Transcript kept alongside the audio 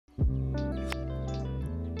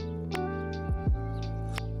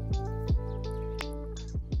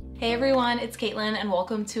Hey everyone, it's Caitlin and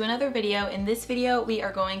welcome to another video. In this video, we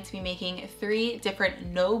are going to be making 3 different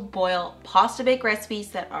no-boil pasta bake recipes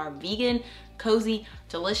that are vegan, cozy,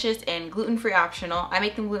 delicious, and gluten-free optional. I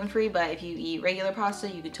make them gluten-free, but if you eat regular pasta,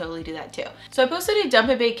 you could totally do that too. So I posted a dump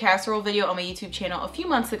and bake casserole video on my YouTube channel a few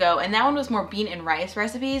months ago, and that one was more bean and rice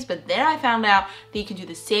recipes, but then I found out that you can do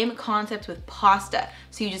the same concept with pasta.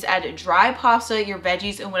 So you just add dry pasta, your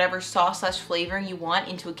veggies, and whatever sauce/flavoring you want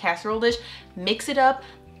into a casserole dish, mix it up,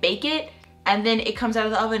 bake it, and then it comes out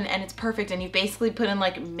of the oven and it's perfect, and you basically put in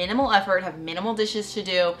like minimal effort, have minimal dishes to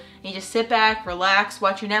do, and you just sit back, relax,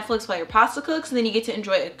 watch your Netflix while your pasta cooks, and then you get to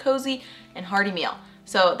enjoy a cozy and hearty meal.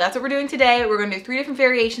 So that's what we're doing today. We're gonna do 3 different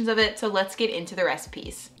variations of it, so let's get into the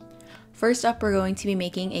recipes. First up, we're going to be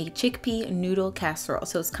making a chickpea noodle casserole.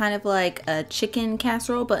 So it's kind of like a chicken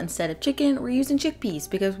casserole, but instead of chicken, we're using chickpeas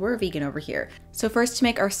because we're vegan over here. So first, to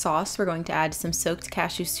make our sauce, we're going to add some soaked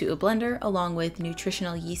cashews to a blender along with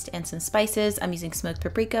nutritional yeast and some spices. I'm using smoked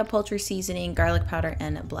paprika, poultry seasoning, garlic powder,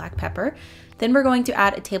 and black pepper. Then we're going to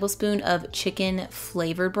add a tablespoon of chicken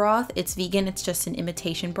flavored broth. It's vegan, it's just an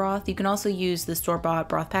imitation broth. You can also use the store-bought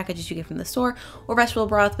broth packages you get from the store or vegetable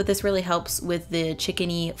broth, but this really helps with the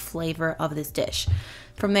chickeny flavor of this dish.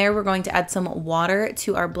 From there, we're going to add some water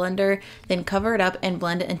to our blender, then cover it up and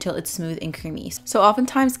blend it until it's smooth and creamy. So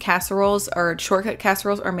oftentimes casseroles or shortcut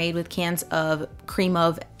casseroles are made with cans of cream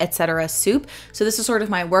of etc. soup. So this is sort of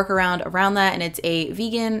my workaround around that, and it's a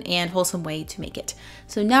vegan and wholesome way to make it.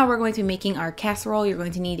 So now we're going to be making our casserole. You're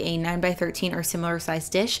going to need a 9x13 or similar size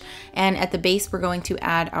dish. And at the base, we're going to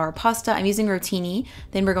add our pasta. I'm using rotini.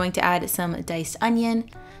 Then we're going to add some diced onion,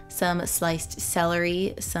 some sliced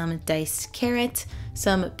celery, some diced carrot,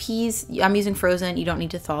 some peas. I'm using frozen, you don't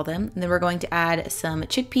need to thaw them. And then we're going to add some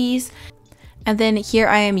chickpeas. And then here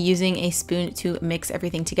I am using a spoon to mix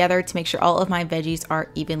everything together to make sure all of my veggies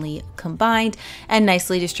are evenly combined and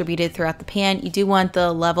nicely distributed throughout the pan. You do want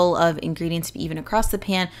the level of ingredients to be even across the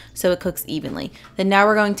pan so it cooks evenly. Then now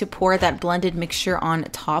we're going to pour that blended mixture on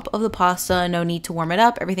top of the pasta. No need to warm it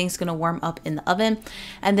up. Everything's gonna warm up in the oven.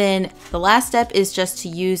 And then the last step is just to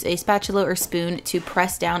use a spatula or spoon to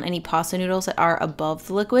press down any pasta noodles that are above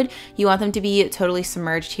the liquid. You want them to be totally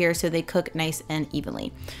submerged here so they cook nice and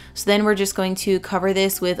evenly. So then we're just going to cover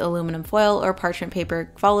this with aluminum foil or parchment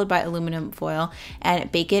paper followed by aluminum foil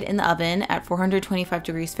and bake it in the oven at 425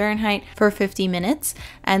 degrees Fahrenheit for 50 minutes.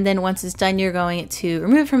 And then once it's done, you're going to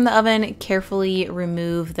remove it from the oven, carefully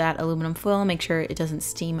remove that aluminum foil, make sure it doesn't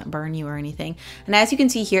steam burn you or anything. And as you can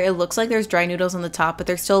see here, it looks like there's dry noodles on the top, but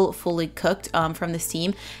they're still fully cooked from the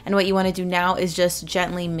steam. And what you want to do now is just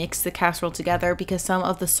gently mix the casserole together because some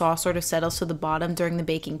of the sauce sort of settles to the bottom during the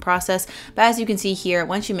baking process. But as you can see here,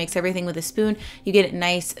 once you mix everything with a spoon, you get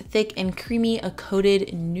nice, thick, and creamy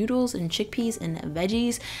coated noodles and chickpeas and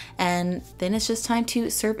veggies, and then it's just time to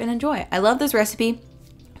serve and enjoy. I love this recipe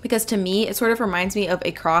because to me, it sort of reminds me of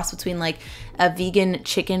a cross between like a vegan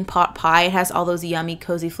chicken pot pie. It has all those yummy,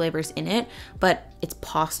 cozy flavors in it, but it's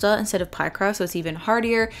pasta instead of pie crust, so it's even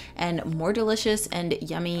heartier and more delicious and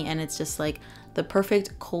yummy, and it's just like the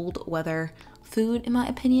perfect cold weather food, in my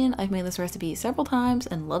opinion. I've made this recipe several times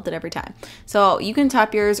and loved it every time. So you can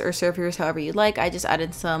top yours or serve yours however you'd like. I just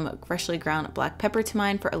added some freshly ground black pepper to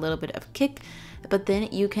mine for a little bit of kick, but then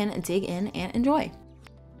you can dig in and enjoy.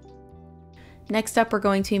 Next up, we're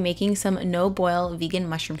going to be making some no-boil vegan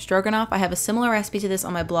mushroom stroganoff. I have a similar recipe to this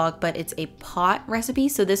on my blog, but it's a pot recipe,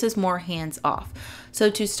 so this is more hands-off. So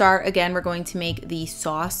to start, again, we're going to make the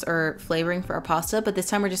sauce or flavoring for our pasta, but this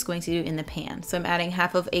time we're just going to do it in the pan. So I'm adding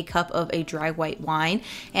half of a cup of a dry white wine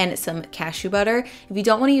and some cashew butter. If you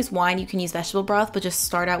don't want to use wine, you can use vegetable broth, but just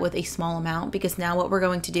start out with a small amount because now what we're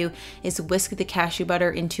going to do is whisk the cashew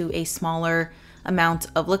butter into a smaller amount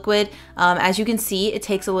of liquid. As you can see, it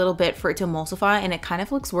takes a little bit for it to emulsify and it kind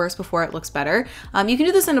of looks worse before it looks better. You can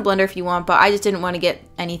do this in a blender if you want, but I just didn't want to get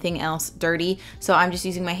anything else dirty. So I'm just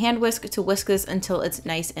using my hand whisk to whisk this until it's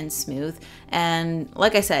nice and smooth. And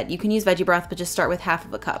like I said, you can use veggie broth, but just start with half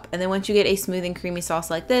of a cup. And then once you get a smooth and creamy sauce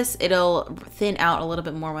like this, it'll thin out a little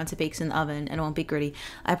bit more once it bakes in the oven and it won't be gritty,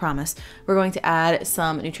 I promise. We're going to add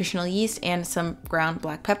some nutritional yeast and some ground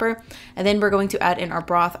black pepper. And then we're going to add in our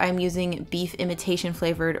broth. I'm using beef imitation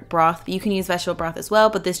flavored broth. You can use vegetable broth as well,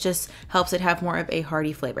 but this just helps it have more of a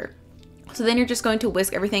hearty flavor. So then you're just going to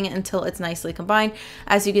whisk everything until it's nicely combined.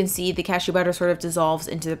 As you can see, the cashew butter sort of dissolves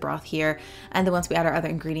into the broth here. And then once we add our other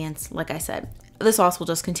ingredients, like I said, the sauce will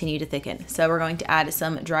just continue to thicken. So we're going to add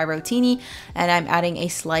some dry rotini, and I'm adding a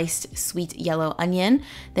sliced sweet yellow onion.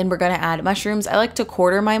 Then we're going to add mushrooms. I like to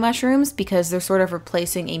quarter my mushrooms because they're sort of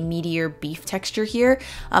replacing a meatier beef texture here.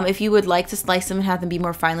 If you would like to slice them and have them be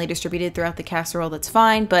more finely distributed throughout the casserole, that's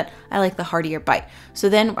fine, but I like the heartier bite. So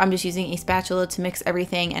then I'm just using a spatula to mix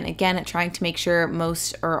everything, and again, trying to make sure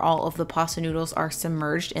most or all of the pasta noodles are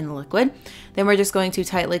submerged in the liquid. Then we're just going to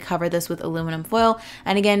tightly cover this with aluminum foil,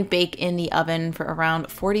 and again, bake in the oven for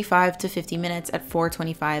around 45 to 50 minutes at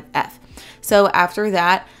 425 F. So after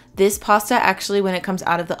that, this pasta actually, when it comes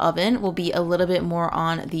out of the oven, will be a little bit more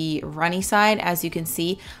on the runny side, as you can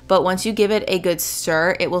see. But once you give it a good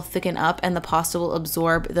stir, it will thicken up and the pasta will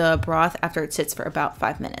absorb the broth after it sits for about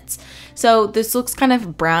 5 minutes. So this looks kind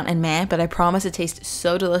of brown and meh, but I promise it tastes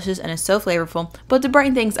so delicious and is so flavorful. But to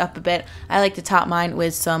brighten things up a bit, I like to top mine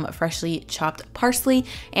with some freshly chopped parsley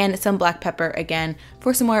and some black pepper, again,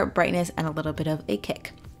 for some more brightness and a little bit of a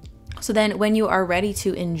kick. So then when you are ready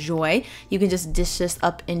to enjoy, you can just dish this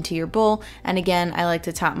up into your bowl. And again, I like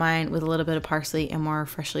to top mine with a little bit of parsley and more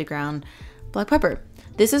freshly ground black pepper.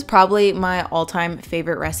 This is probably my all-time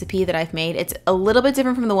favorite recipe that I've made. It's a little bit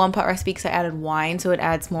different from the one pot recipe because I added wine, so it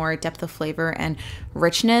adds more depth of flavor and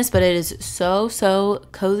richness, but it is so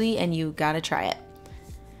cozy and you gotta try it.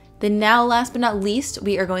 Then now, last but not least,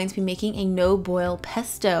 we are going to be making a no-boil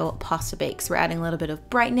pesto pasta bake. So we're adding a little bit of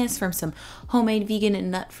brightness from some homemade vegan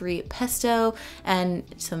and nut-free pesto and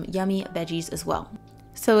some yummy veggies as well.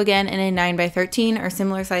 So again, in a 9x13 or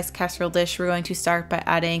similar sized casserole dish, we're going to start by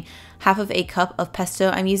adding half of a cup of pesto.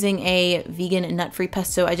 I'm using a vegan and nut-free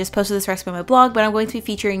pesto. I just posted this recipe on my blog, but I'm going to be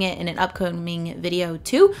featuring it in an upcoming video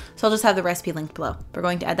too, so I'll just have the recipe linked below. We're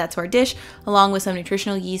going to add that to our dish, along with some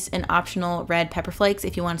nutritional yeast and optional red pepper flakes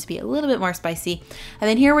if you want it to be a little bit more spicy. And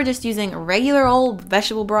then here we're just using regular old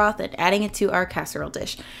vegetable broth and adding it to our casserole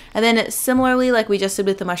dish. And then similarly, like we just did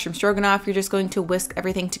with the mushroom stroganoff, you're just going to whisk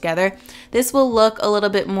everything together. This will look a little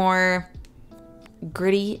bit more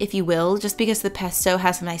gritty, if you will, just because the pesto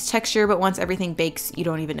has some nice texture, but once everything bakes, you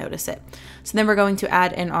don't even notice it. So then we're going to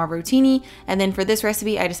add in our rotini, and then for this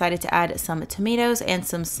recipe, I decided to add some tomatoes and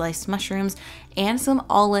some sliced mushrooms and some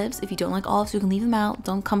olives. If you don't like olives, you can leave them out.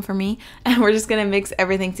 Don't come for me. And we're just gonna mix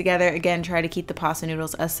everything together. Again, try to keep the pasta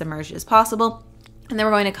noodles as submerged as possible. And then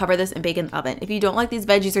we're going to cover this and bake in the oven. If you don't like these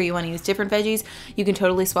veggies or you want to use different veggies, you can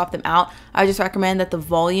totally swap them out. I just recommend that the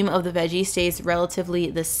volume of the veggie stays relatively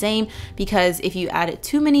the same, because if you add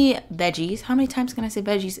too many veggies, how many times can I say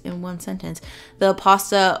veggies in one sentence? The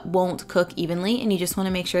pasta won't cook evenly, and you just want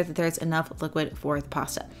to make sure that there's enough liquid for the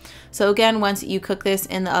pasta. So again, once you cook this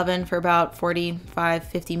in the oven for about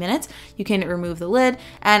 45-50 minutes, you can remove the lid.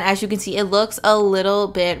 And as you can see, it looks a little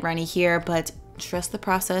bit runny here, but trust the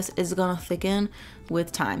process is gonna thicken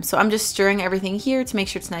with time. So I'm just stirring everything here to make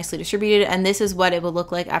sure it's nicely distributed, and this is what it will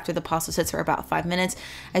look like after the pasta sits for about 5 minutes.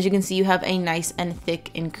 As you can see, you have a nice and thick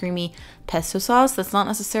and creamy pesto sauce that's not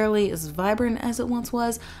necessarily as vibrant as it once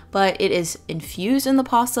was, but it is infused in the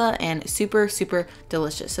pasta and super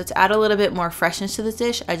delicious. So to add a little bit more freshness to this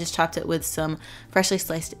dish, I just topped it with some freshly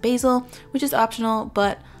sliced basil, which is optional,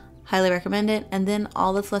 but highly recommend it. And then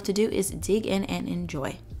all that's left to do is dig in and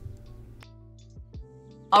enjoy.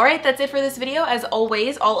 Alright, that's it for this video. As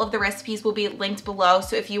always, all of the recipes will be linked below,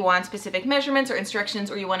 so if you want specific measurements or instructions,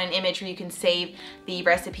 or you want an image where you can save the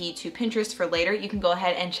recipe to Pinterest for later, you can go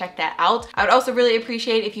ahead and check that out. I would also really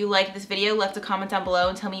appreciate if you liked this video, left a comment down below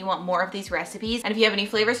and tell me you want more of these recipes. And if you have any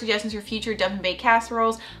flavor suggestions for future dump and bake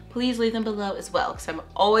casseroles, please leave them below as well, because I'm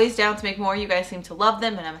always down to make more. You guys seem to love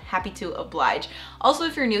them and I'm happy to oblige. Also,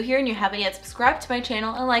 if you're new here and you haven't yet subscribed to my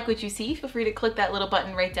channel and like what you see, feel free to click that little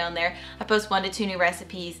button right down there. I post 1 to 2 new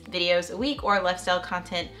recipes videos a week, or lifestyle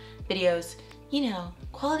content videos, you know,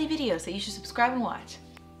 quality videos that you should subscribe and watch.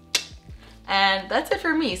 And that's it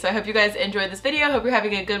for me. So I hope you guys enjoyed this video. I hope you're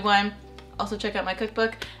having a good one. Also check out my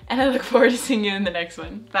cookbook, and I look forward to seeing you in the next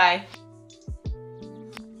one. Bye.